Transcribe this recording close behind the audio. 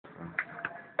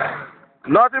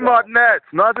Nothing but net.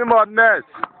 Nothing but net.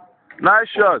 Nice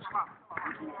shot.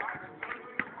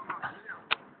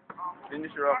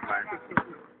 Finish her off, man.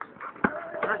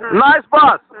 Nice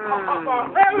pass.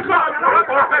 Yeah,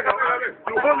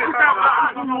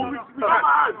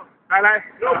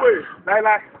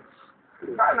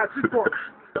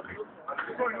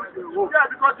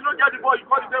 because you don't get the ball, you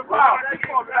call it them foul.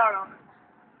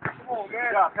 Come on,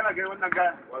 man. Yeah, can I get one that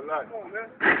guy? Come on, man.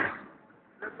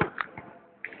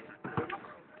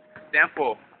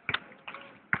 10-4.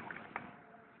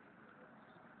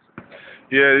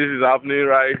 Yeah, this is happening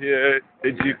right here.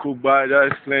 Ejike Ugboaja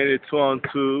is playing a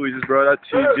 2-on-2 with his brother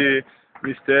TJ,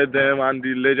 Mr. Dem, and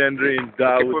the legendary in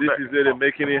Dawo. This is where they're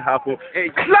making it happen.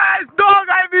 Nice dog!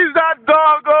 I missed that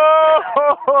dog!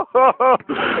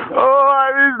 Oh,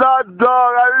 I missed that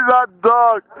dog! I missed that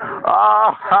dog!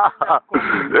 Ah,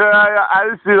 yeah, I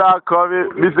didn't see that coming.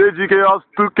 Mr. Ejike just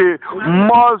took a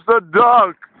monster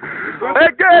dog.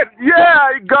 Again, yeah,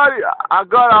 I got it. I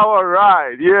got that one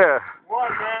right, yeah.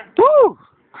 Woo!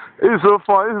 It's so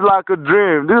fun. It's like a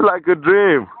dream. This is like a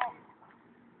dream.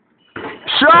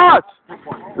 Shot!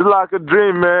 It's like a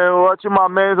dream, man. Watching my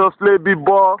man just play big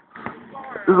ball.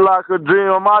 It's like a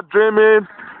dream. Am I dreaming?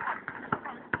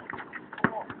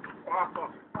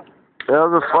 That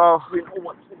was a foul.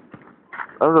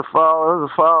 That was a foul. That was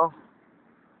a foul.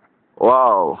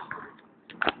 Wow.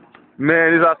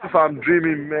 Man, it's as if I'm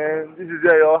dreaming, man. This is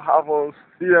where y'all have us.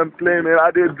 See them playing, man.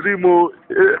 I did dream.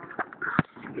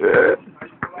 Yeah.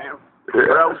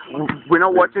 We're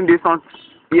not watching this on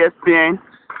ESPN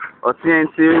or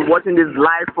TNT. We're watching this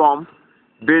live from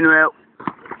Benue,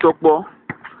 Tokpo.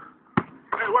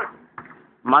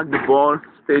 Mark the ball,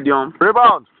 stadium.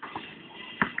 Rebound.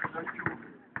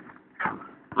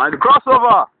 Mark the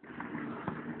crossover.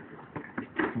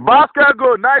 Basket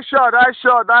goal. Nice shot. Nice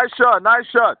shot. Nice shot. Nice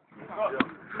shot.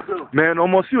 Man,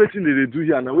 almost see what thing they do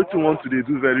here now. What you want to they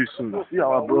do very soon. See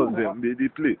our bros them. They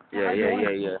play.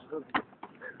 Yeah.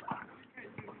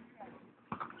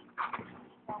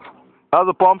 That's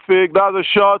a pump fake. That's a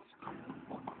shot.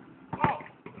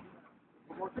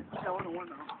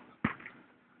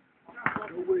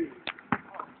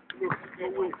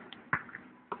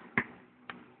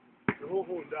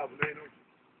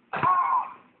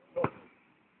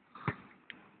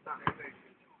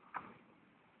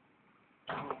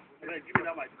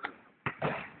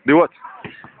 The what?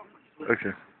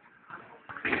 Okay.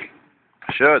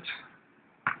 Shot.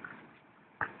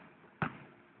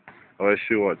 Oh, I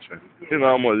see watch. You know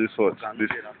how much this watch?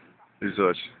 This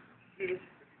watch.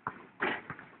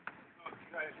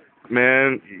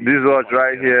 Man, this watch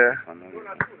right here.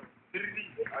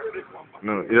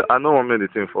 No, yeah, I know what made the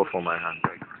thing fall from my hand.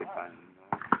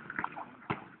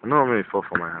 I know what made it fall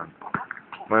from my hand.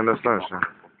 I understand, sir.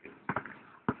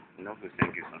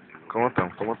 Come on,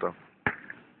 Tom. Come on, Tom.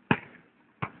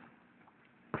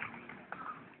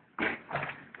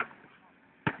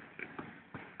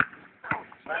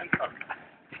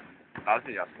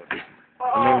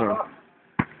 No.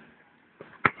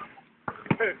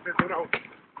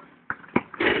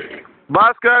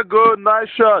 Basket, good, nice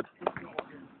shot.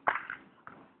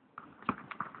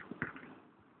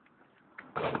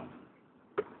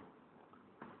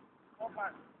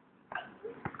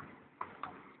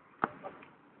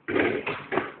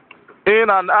 In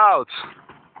and out.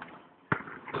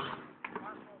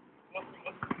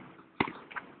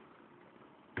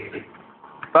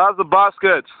 That's the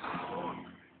basket.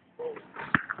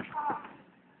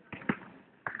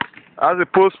 That's a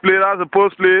post play. That's a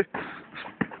post play.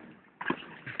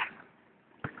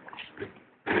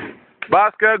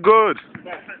 Basket good.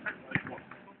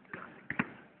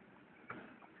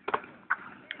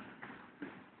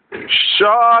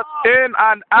 Shot in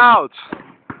and out.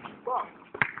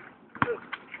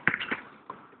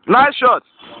 Nice shot.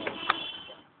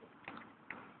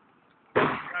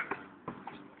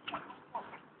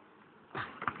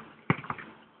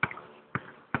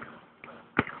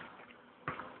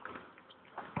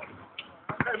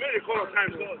 Call on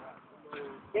time.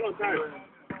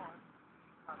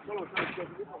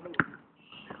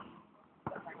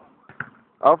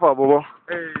 Alpha, Bobo.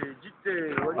 Hey,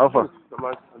 GT. Alpha.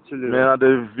 Man, I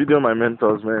did video my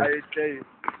mentors, man.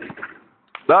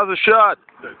 That's a shot.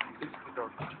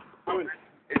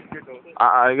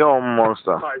 I got one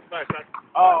monster.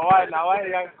 Oh, why now? Why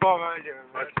you come on?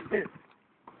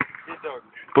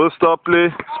 Post up play.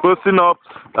 Posting up.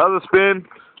 That's a spin.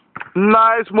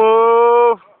 Nice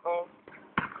move.